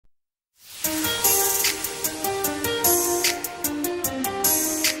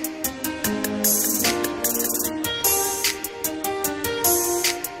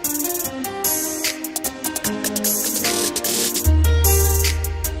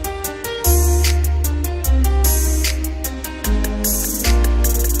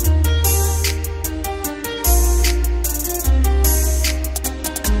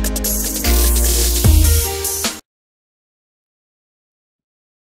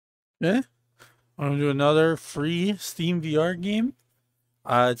Okay. I'm gonna do another free SteamVR game.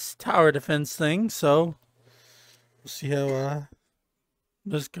 It's tower defense thing, so we'll see how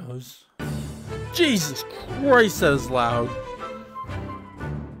this goes. Jesus Christ, that is loud.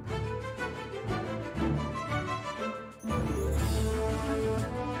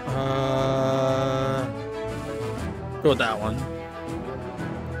 Go with that one.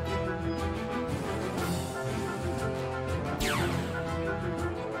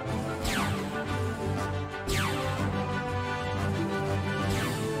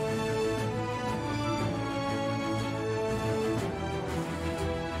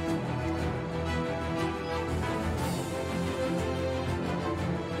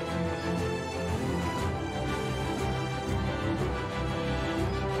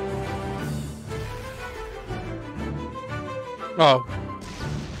 Oh.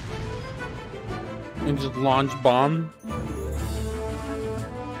 And just launch bomb.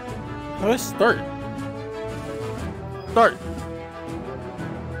 How do I start? Start.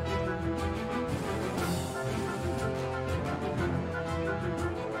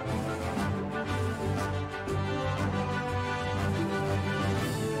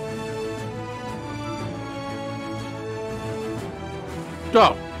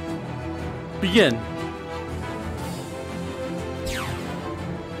 Go. Begin.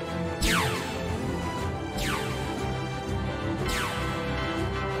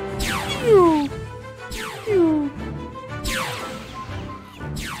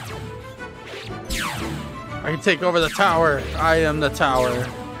 I can take over the tower. I am the tower.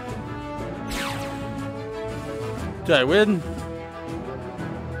 Did I win?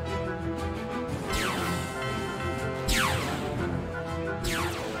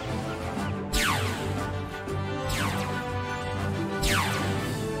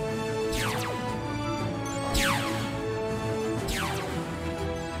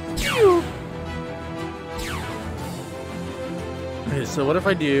 Okay, so what if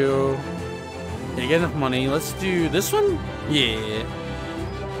I do... I get enough money. Let's do this one? Yeah.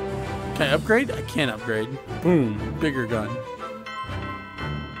 Can I upgrade? I can't upgrade. Boom. Bigger gun.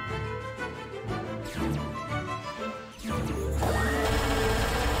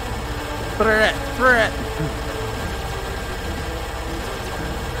 Threat.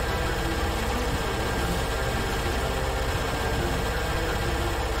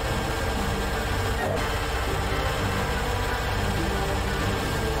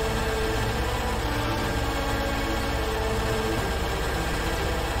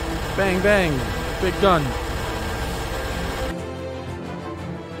 Bang, bang. Big gun.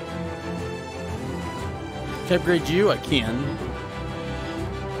 Can I upgrade you? I can.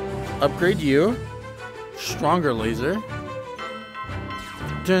 Upgrade you. Stronger laser.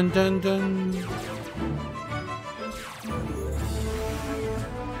 Dun, dun, dun.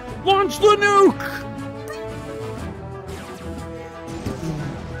 Launch the nuke!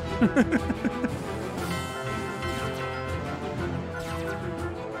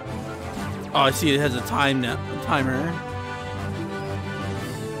 Oh, I see it has a timer.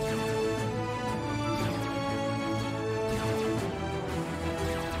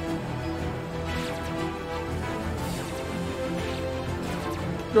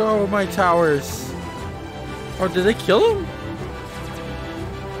 Go, my towers. Oh, did they kill him?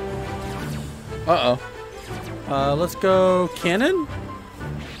 Uh-oh. Let's go cannon.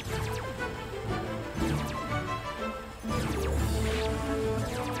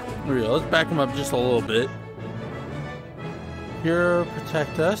 There we go. Let's back him up just a little bit. Hero,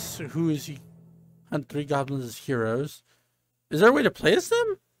 protect us. Who is he? Hunt 3 goblins as heroes. Is there a way to play as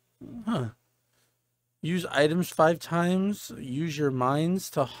them? Huh. Use items 5 times. Use your mines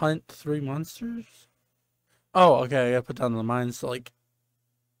to hunt 3 monsters. Oh, okay. I gotta put down the mines to like.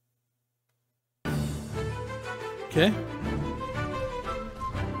 Okay.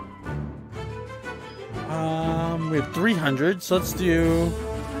 We have 300, so let's do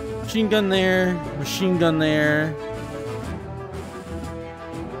machine gun there, machine gun there.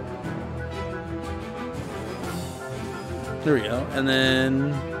 There we go. And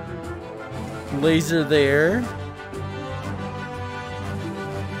then laser there.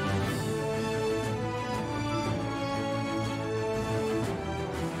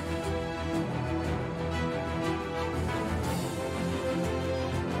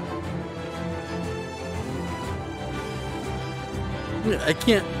 I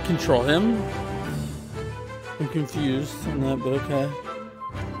can't control him. I'm confused on that, but okay.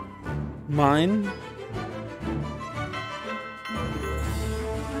 Mine.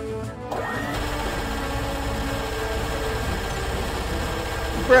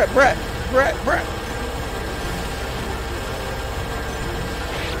 Brett.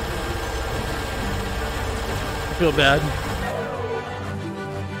 feel bad.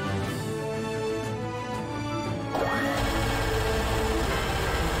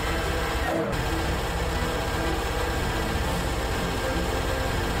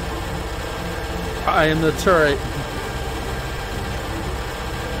 I am the turret.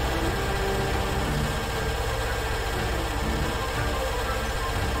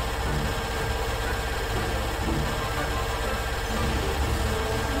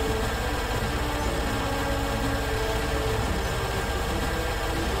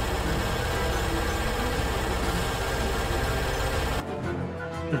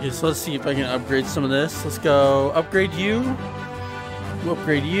 Okay, so let's see if I can upgrade some of this. Let's go upgrade you. We'll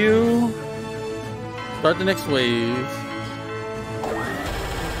upgrade you. Start the next wave.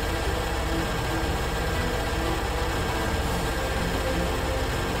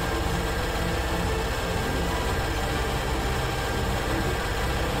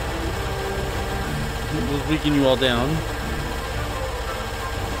 We'll weaken you all down.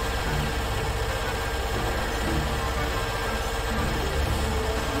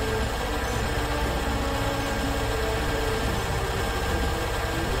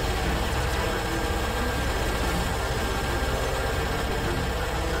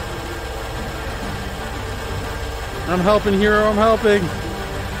 I'm helping, hero, I'm helping.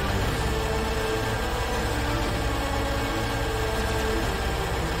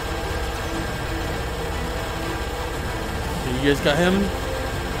 Okay, you guys got him?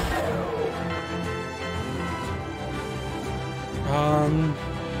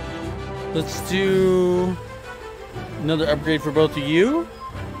 Let's do another upgrade for both of you.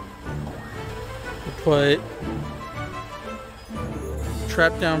 We'll put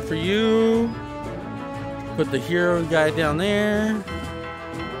trap down for you. Put the hero guy down there.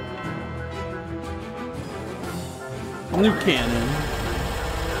 New cannon.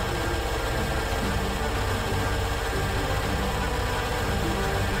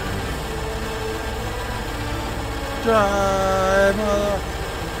 Drive, mother.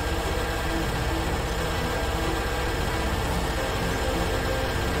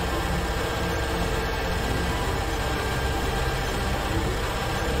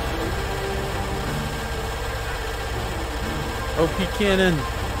 OP cannon.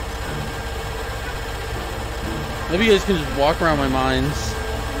 Maybe you guys can just walk around my mines.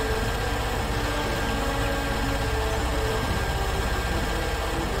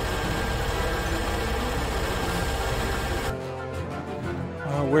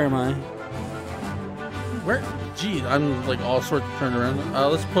 Where am I? Where? Geez, I'm like all sorts of turned around.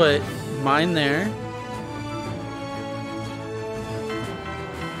 Let's put mine there.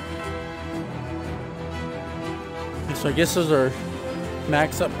 So I guess those are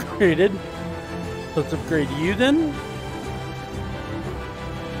max upgraded. Let's upgrade you then.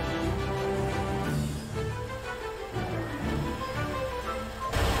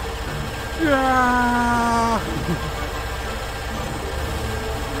 Yeah.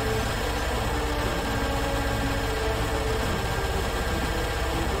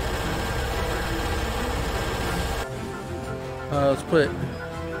 Let's put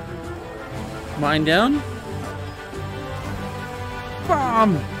mine down.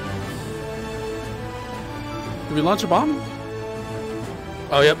 Bomb! Did we launch a bomb?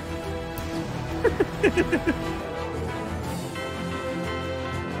 Oh, yep.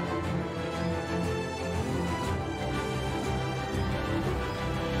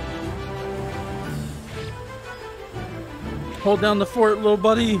 Hold down the fort, little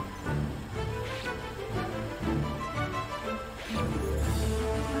buddy.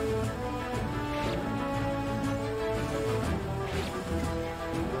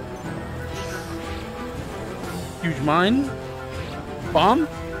 Huge mine. Bomb.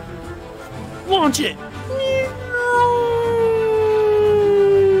 Launch it.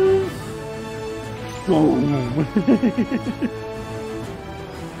 Boom.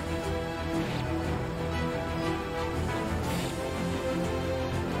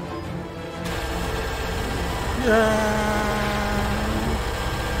 Yeah.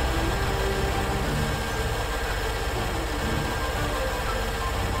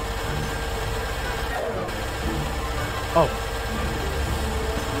 Oh.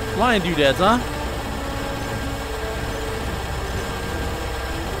 Lion doodads, huh?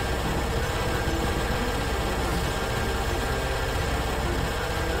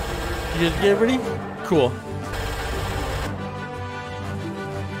 You just get ready? Cool.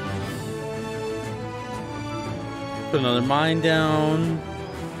 Put another mine down.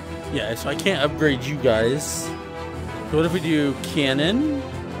 Yeah, so I can't upgrade you guys. So what if we do cannon?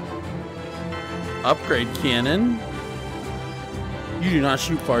 Upgrade cannon. You do not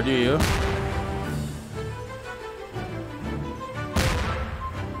shoot far, do you?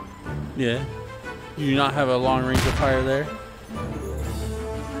 Yeah. You do not have a long range of fire there.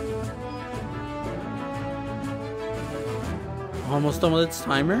 Almost done with its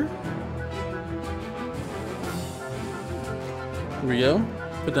timer. Here we go.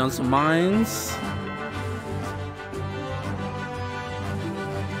 Put down some mines.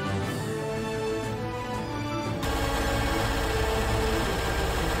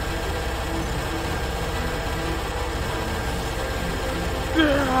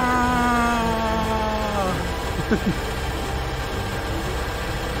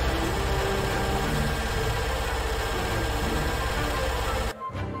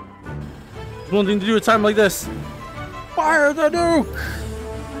 One thing to do at a time like this. Fire the nuke!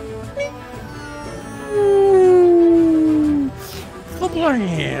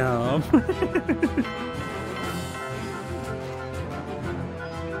 Kablam!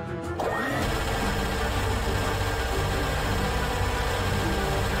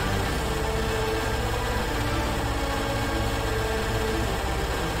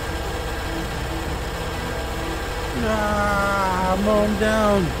 Mow him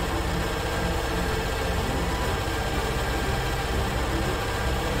down.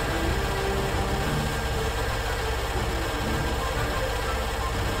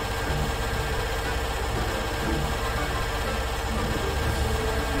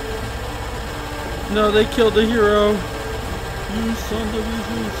 No, they killed the hero. You son of a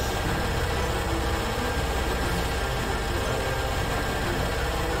bitch.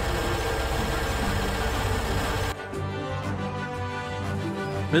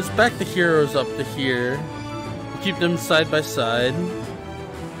 Let's back the heroes up to here. Keep them side by side.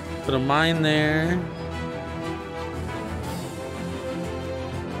 Put a mine there.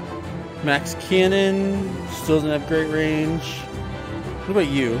 Max cannon. Still doesn't have great range. What about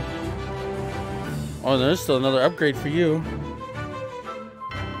you? Oh, there's still another upgrade for you.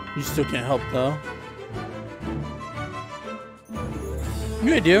 You still can't help though.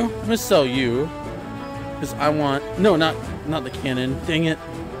 You I do. I'm gonna sell you. Because I want... No, not the cannon. Dang it.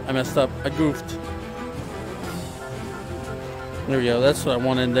 I messed up. I goofed. There we go. That's what I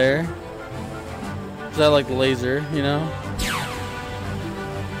wanted there. Because I like the laser, you know?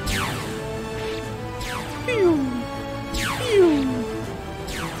 Pew! Pew!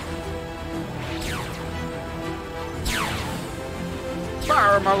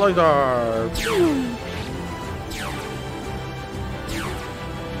 Fire my laser! Pew!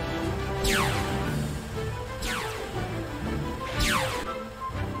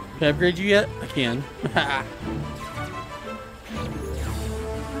 Can I upgrade you yet? I can. Can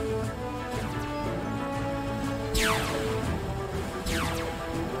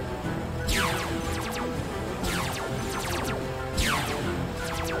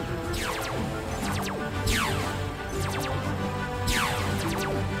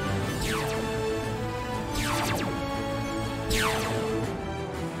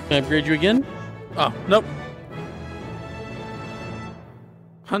I upgrade you again? Oh, nope.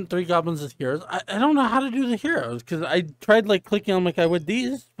 Hunt 3 goblins as heroes. I don't know how to do the heroes because I tried like clicking on like I would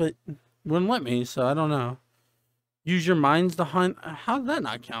these, but it wouldn't let me, so I don't know. Use your mines to hunt. How did that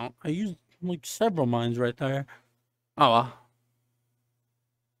not count? I used like several mines right there. Oh well.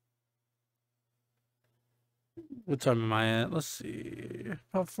 What time am I at? Let's see.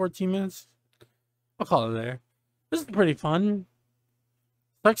 About 14 minutes. I'll call it there. This is pretty fun.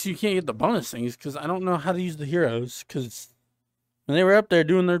 Sucks you can't get the bonus things because I don't know how to use the heroes because when they were up there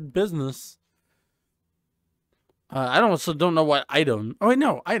doing their business. I also don't know what item. Oh wait,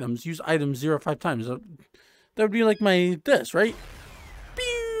 no, items. Use items 0 5 times. That would be like my this, right? Pew!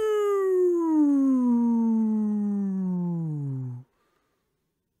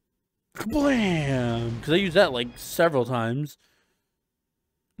 Kablam! Because I use that like several times,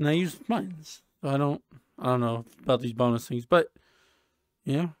 and I use mines. So I don't know about these bonus things, but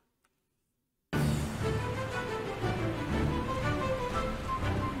yeah.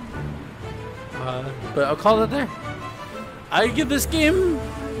 But I'll call it there. I give this game...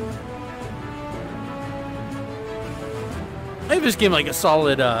 I give this game like a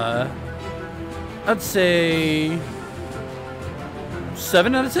solid, I'd say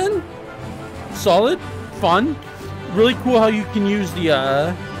 7 out of 10. Solid, fun, really cool how you can use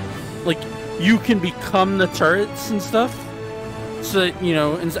the, like, you can become the turrets and stuff. So that, you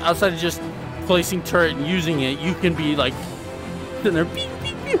know, outside of just placing turret and using it, you can be like, sitting there, beep,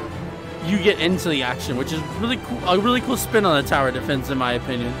 beep, beep. You get into the action, which is really cool. A really cool spin on the tower defense, in my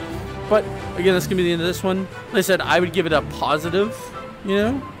opinion. But again, that's gonna be the end of this one. Like I said, I would give it a positive, you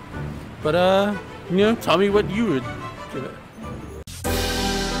know. But you know, tell me what you would give it.